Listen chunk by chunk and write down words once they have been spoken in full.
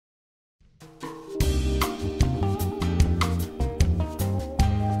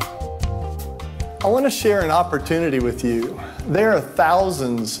I want to share an opportunity with you. There are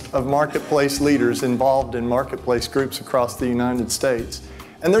thousands of marketplace leaders involved in marketplace groups across the United States.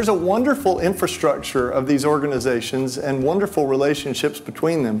 And there's a wonderful infrastructure of these organizations and wonderful relationships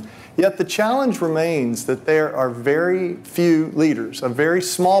between them. Yet the challenge remains that there are very few leaders, a very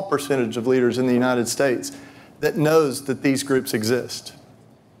small percentage of leaders in the United States that knows that these groups exist.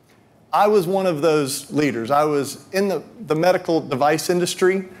 I was one of those leaders. I was in the medical device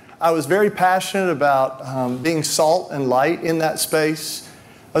industry. I was very passionate about being salt and light in that space.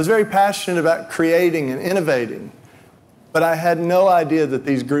 I was very passionate about creating and innovating, but I had no idea that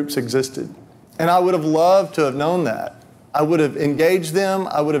these groups existed. And I would have loved to have known that. I would have engaged them.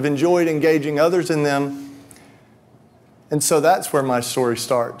 I would have enjoyed engaging others in them. And so that's where my story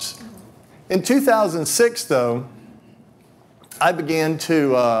starts. In 2006, though, I began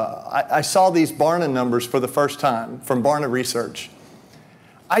to, I saw these Barna numbers for the first time from Barna Research.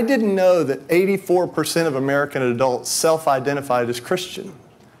 I didn't know that 84% of American adults self-identified as Christian.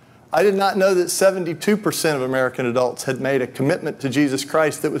 I did not know that 72% of American adults had made a commitment to Jesus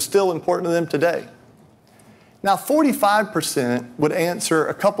Christ that was still important to them today. Now, 45% would answer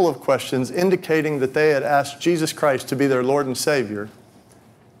a couple of questions indicating that they had asked Jesus Christ to be their Lord and Savior,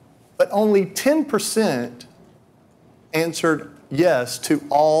 but only 10% answered yes to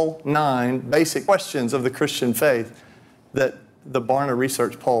all 9 basic questions of the Christian faith that the Barna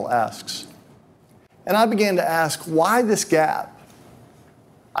Research poll asks. And I began to ask, why this gap?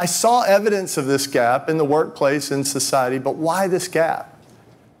 I saw evidence of this gap in the workplace and society, but why this gap?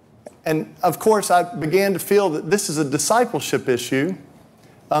 And of course, I began to feel that this is a discipleship issue,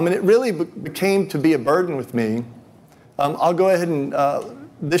 and it really became to be a burden with me. I'll go ahead and,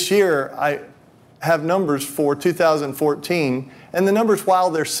 this year, I have numbers for 2014, and the numbers,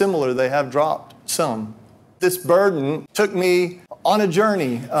 while they're similar, they have dropped some. This burden took me on a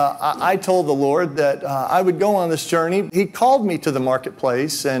journey. I told the Lord that I would go on this journey. He called me to the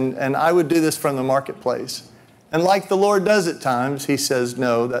marketplace, and I would do this from the marketplace. And like the Lord does at times, He says,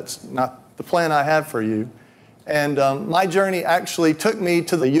 no, that's not the plan I have for you. And my journey actually took me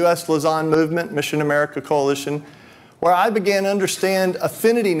to the U.S. Lausanne Movement, Mission America Coalition, where I began to understand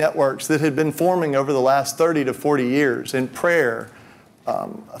affinity networks that had been forming over the last 30 to 40 years in prayer,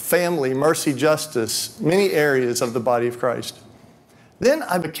 family, mercy, justice, many areas of the body of Christ. Then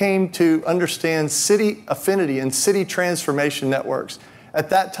I became to understand city affinity and city transformation networks. At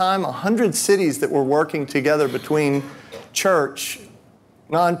that time, 100 cities that were working together between church,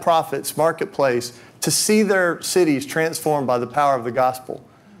 nonprofits, marketplace, to see their cities transformed by the power of the gospel.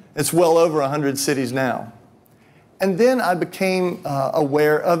 It's well over 100 cities now. And then I became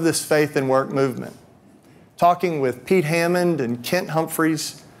aware of this faith and work movement. Talking with Pete Hammond and Kent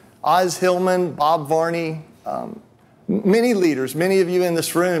Humphreys, Oz Hillman, Bob Varney, many leaders, many of you in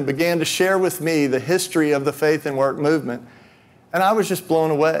this room began to share with me the history of the faith and work movement. And I was just blown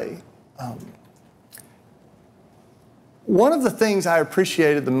away. One of the things I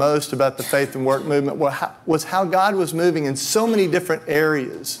appreciated the most about the faith and work movement was how God was moving in so many different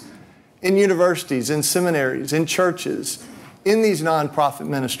areas, in universities, in seminaries, in churches, in these nonprofit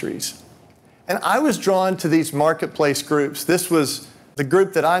ministries. And I was drawn to these marketplace groups. This was the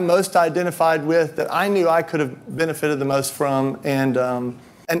group that I most identified with, that I knew I could have benefited the most from, and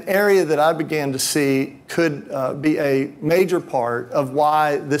an area that I began to see could be a major part of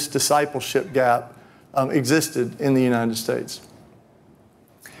why this discipleship gap existed in the United States.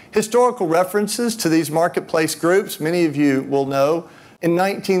 Historical references to these marketplace groups, many of you will know. In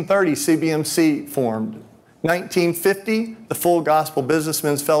 1930, CBMC formed. 1950, the Full Gospel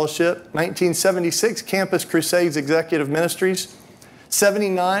Businessmen's Fellowship. 1976, Campus Crusades Executive Ministries.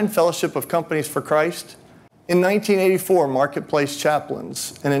 79, Fellowship of Companies for Christ. In 1984, Marketplace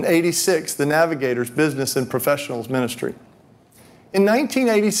Chaplains. And in 86, the Navigators Business and Professionals Ministry. In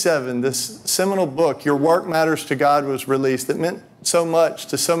 1987, this seminal book, Your Work Matters to God, was released that meant so much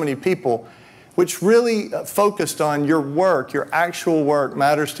to so many people, which really focused on your work, your actual work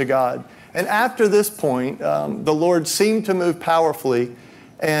matters to God. And after this point, the Lord seemed to move powerfully.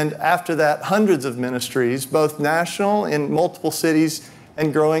 And after that, hundreds of ministries, both national in multiple cities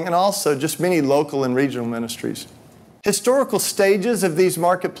and growing, and also just many local and regional ministries. Historical stages of these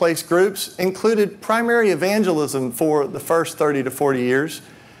marketplace groups included primary evangelism for the first 30 to 40 years,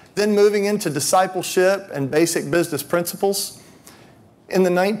 then moving into discipleship and basic business principles. In the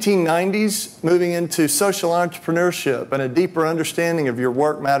 1990s, moving into social entrepreneurship and a deeper understanding of your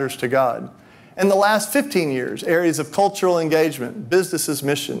work matters to God. In the last 15 years, areas of cultural engagement, business's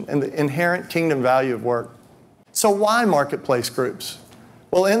mission, and the inherent kingdom value of work. So why marketplace groups?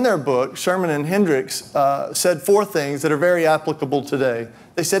 Well, in their book, Sherman and Hendricks said 4 things that are very applicable today.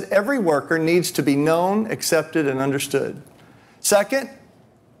 They said every worker needs to be known, accepted, and understood. Second,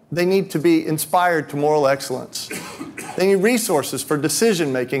 they need to be inspired to moral excellence. They need resources for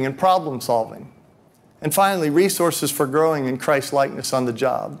decision-making and problem-solving. And finally, resources for growing in Christ-likeness on the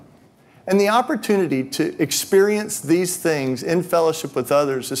job. And the opportunity to experience these things in fellowship with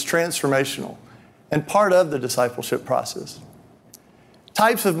others is transformational and part of the discipleship process.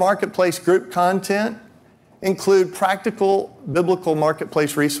 Types of marketplace group content include practical biblical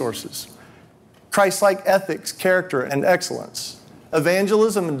marketplace resources, Christ-like ethics, character, and excellence,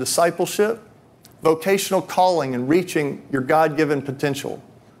 evangelism and discipleship, vocational calling and reaching your God-given potential,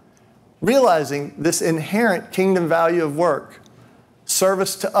 realizing this inherent kingdom value of work,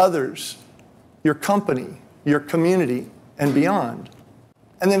 service to others, your company, your community, and beyond.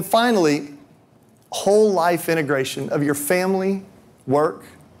 And then finally, whole life integration of your family, work,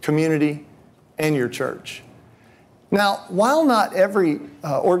 community, and your church. Now, while not every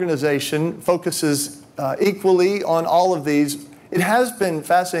organization focuses equally on all of these, it has been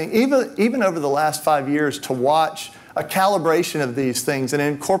fascinating, even over the last 5 years, to watch a calibration of these things and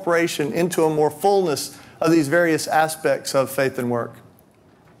incorporation into a more fullness of these various aspects of faith and work.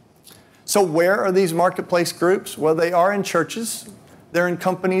 So where are these marketplace groups? Well, they are in churches, they're in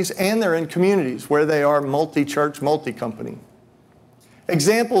companies, and they're in communities where they are multi-church, multi-company.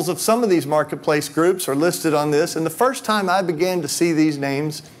 Examples of some of these marketplace groups are listed on this, and the first time I began to see these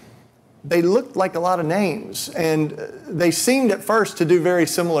names, they looked like a lot of names, and they seemed at first to do very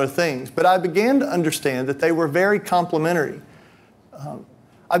similar things, but I began to understand that they were very complementary.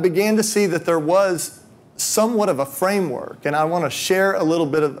 I began to see that there was somewhat of a framework, and I want to share a little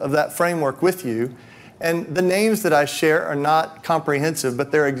bit of that framework with you. And the names that I share are not comprehensive,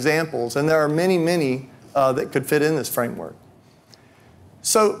 but they're examples, and there are many, many that could fit in this framework.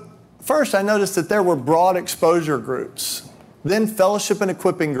 So first, I noticed that there were broad exposure groups, then fellowship and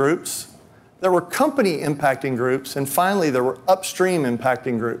equipping groups, there were company impacting groups, and finally there were upstream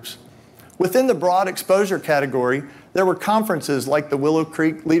impacting groups. Within the broad exposure category, there were conferences like the Willow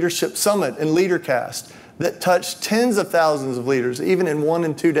Creek Leadership Summit and LeaderCast that touched tens of thousands of leaders, even in 1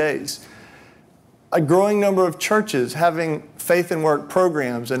 and 2 days. A growing number of churches having faith and work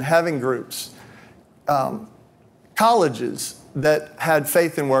programs and having groups. Colleges that had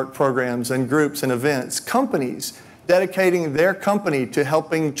faith and work programs and groups and events. Companies dedicating their company to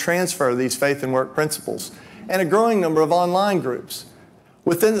helping transfer these faith and work principles. And a growing number of online groups.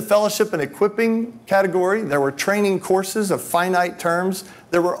 Within the fellowship and equipping category, there were training courses of finite terms.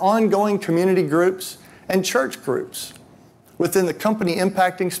 There were ongoing community groups and church groups. Within the company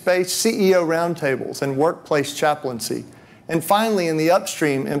impacting space, CEO roundtables and workplace chaplaincy. And finally, in the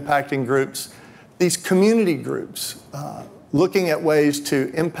upstream impacting groups, these community groups, looking at ways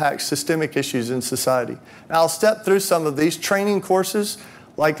to impact systemic issues in society. Now, I'll step through some of these training courses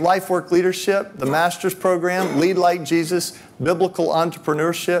like Life Work Leadership, the Master's Program, Lead Like Jesus, Biblical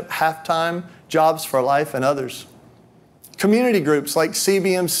Entrepreneurship, Halftime, Jobs for Life, and others. Community groups like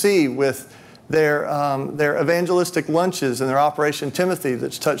CBMC with their evangelistic lunches and their Operation Timothy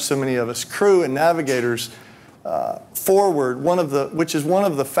that's touched so many of us. Crew and Navigators, Forward, which is one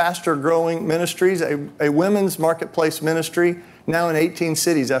of the faster growing ministries, a women's marketplace ministry, now in 18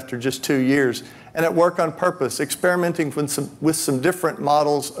 cities after just 2 years. And at Work on Purpose, experimenting with some different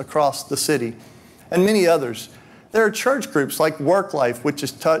models across the city, and many others. There are church groups like Work Life, which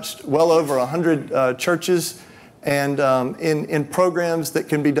has touched well over 100 churches, and in programs that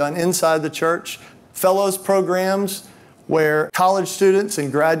can be done inside the church. Fellows programs, where college students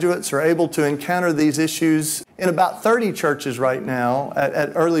and graduates are able to encounter these issues in about 30 churches right now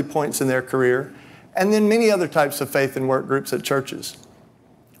at early points in their career, and then many other types of faith and work groups at churches.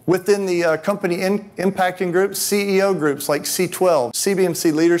 Within the company impacting groups, CEO groups like C12,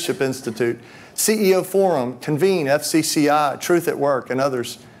 CBMC Leadership Institute, CEO Forum, Convene, FCCI, Truth at Work, and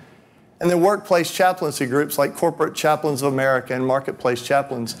others. And then workplace chaplaincy groups like Corporate Chaplains of America and Marketplace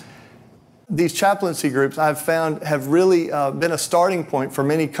Chaplains. These chaplaincy groups I've found have really been a starting point for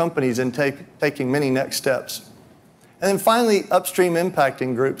many companies in taking many next steps. And then finally, upstream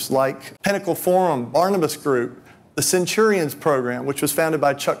impacting groups like Pinnacle Forum, Barnabas Group, the Centurions Program, which was founded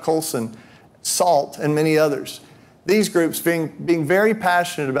by Chuck Colson, SALT, and many others. These groups being very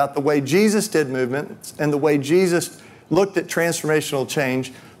passionate about the way Jesus did movement and the way Jesus looked at transformational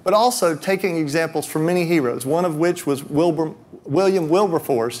change, but also taking examples from many heroes, one of which was William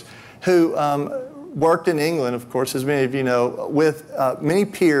Wilberforce, who worked in England, of course, as many of you know, with many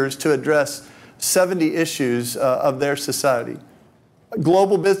peers to address 70 issues of their society.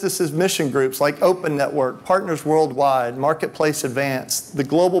 Global businesses mission groups like Open Network, Partners Worldwide, Marketplace Advance, the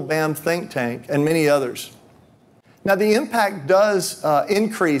Global BAM think tank, and many others. Now, the impact does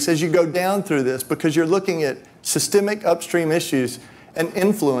increase as you go down through this because you're looking at systemic upstream issues and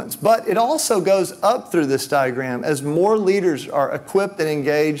influence, but it also goes up through this diagram as more leaders are equipped and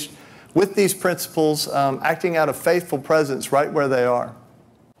engaged with these principles, acting out of faithful presence right where they are.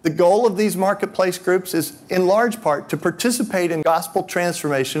 The goal of these marketplace groups is, in large part, to participate in gospel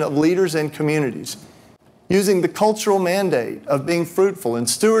transformation of leaders and communities, using the cultural mandate of being fruitful and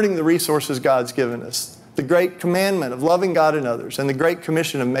stewarding the resources God's given us, the Great Commandment of loving God and others, and the Great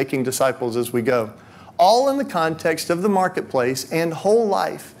Commission of making disciples as we go, all in the context of the marketplace and whole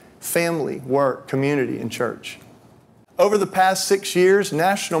life, family, work, community, and church. Over the past 6 years,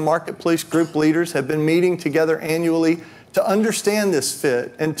 national marketplace group leaders have been meeting together annually to understand this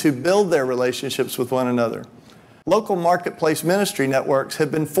fit and to build their relationships with one another. Local marketplace ministry networks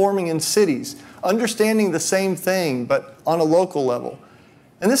have been forming in cities, understanding the same thing, but on a local level.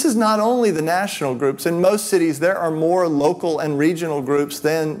 And this is not only the national groups. In most cities, there are more local and regional groups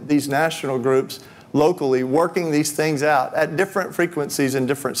than these national groups locally working these things out at different frequencies in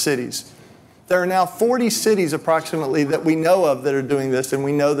different cities. There are now 40 cities approximately that we know of that are doing this, and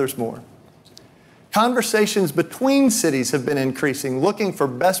we know there's more. Conversations between cities have been increasing, looking for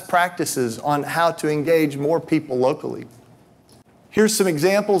best practices on how to engage more people locally. Here's some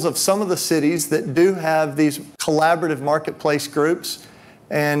examples of some of the cities that do have these collaborative marketplace groups.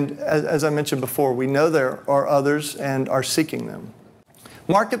 And as I mentioned before, we know there are others and are seeking them.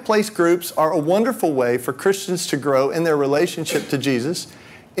 Marketplace groups are a wonderful way for Christians to grow in their relationship to Jesus,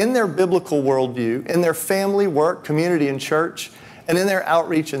 in their biblical worldview, in their family, work, community, and church, and in their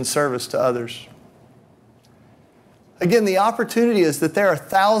outreach and service to others. Again, the opportunity is that there are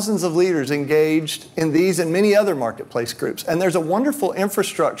thousands of leaders engaged in these and many other marketplace groups. And there's a wonderful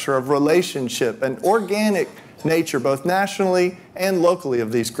infrastructure of relationship and organic nature, both nationally and locally,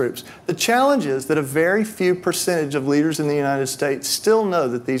 of these groups. The challenge is that a very few percentage of leaders in the United States still know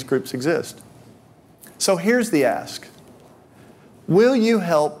that these groups exist. So here's the ask. Will you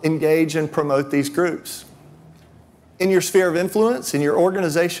help engage and promote these groups? In your sphere of influence, in your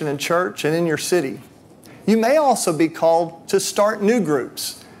organization and church, and in your city. You may also be called to start new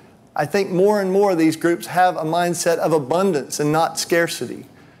groups. I think more and more of these groups have a mindset of abundance and not scarcity.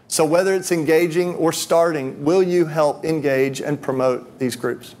 So whether it's engaging or starting, will you help engage and promote these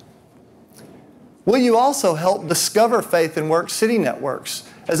groups? Will you also help discover Faith and Work city networks?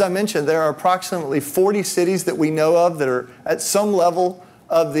 As I mentioned, there are approximately 40 cities that we know of that are at some level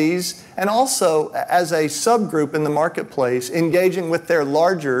of these, and also as a subgroup in the marketplace, engaging with their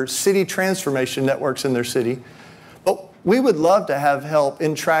larger city transformation networks in their city. But we would love to have help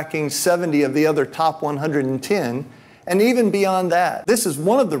in tracking 70 of the other top 110, and even beyond that. This is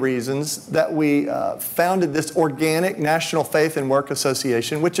one of the reasons that we founded this organic National Faith and Work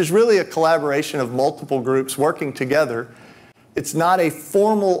Association, which is really a collaboration of multiple groups working together. It's not a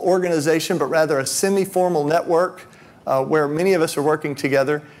formal organization, but rather a semi-formal network where many of us are working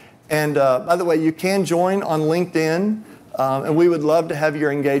together. And by the way, you can join on LinkedIn, and we would love to have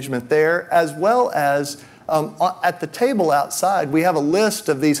your engagement there, as well as at the table outside, we have a list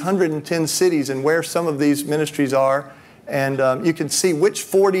of these 110 cities and where some of these ministries are. And you can see which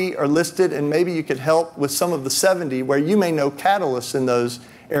 40 are listed, and maybe you could help with some of the 70 where you may know catalysts in those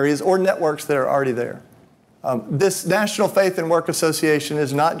areas or networks that are already there. This National Faith and Work Association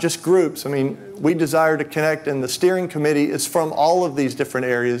is not just groups. I mean, we desire to connect, and the steering committee is from all of these different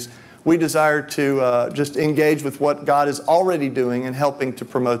areas. We desire to just engage with what God is already doing and helping to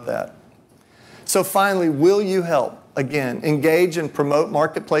promote that. So finally, will you help, again, engage and promote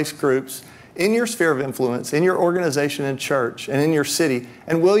marketplace groups in your sphere of influence, in your organization and church, and in your city?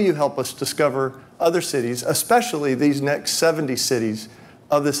 And will you help us discover other cities, especially these next 70 cities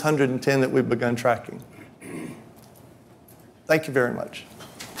of this 110 that we've begun tracking? Thank you very much.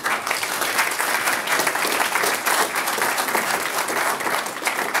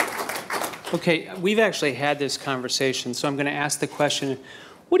 Okay, we've actually had this conversation, so I'm going to ask the question,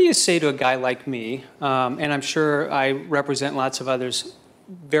 what do you say to a guy like me, and I'm sure I represent lots of others,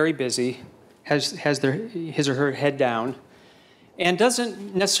 very busy, has his or her head down, and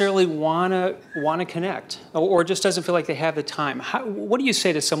doesn't necessarily want to connect, or just doesn't feel like they have the time? What do you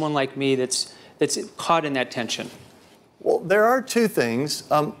say to someone like me that's caught in that tension? Well, there are two things.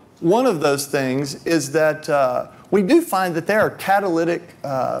 One of those things is that we do find that there are catalytic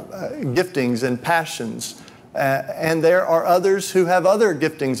giftings and passions, and there are others who have other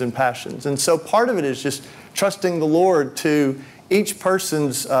giftings and passions. And so part of it is just trusting the Lord to each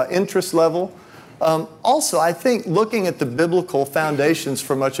person's interest level, Also, I think looking at the biblical foundations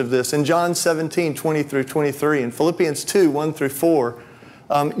for much of this, in John 17, 20 through 23, and Philippians 2, 1 through 4,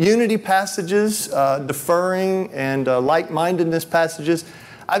 unity passages, deferring, and like-mindedness passages,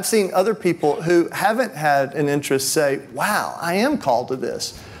 I've seen other people who haven't had an interest say, wow, I am called to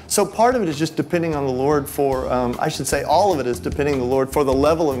this. So part of it is just depending on the Lord for, I should say all of it is depending on the Lord for the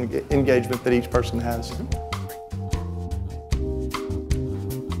level of engagement that each person has.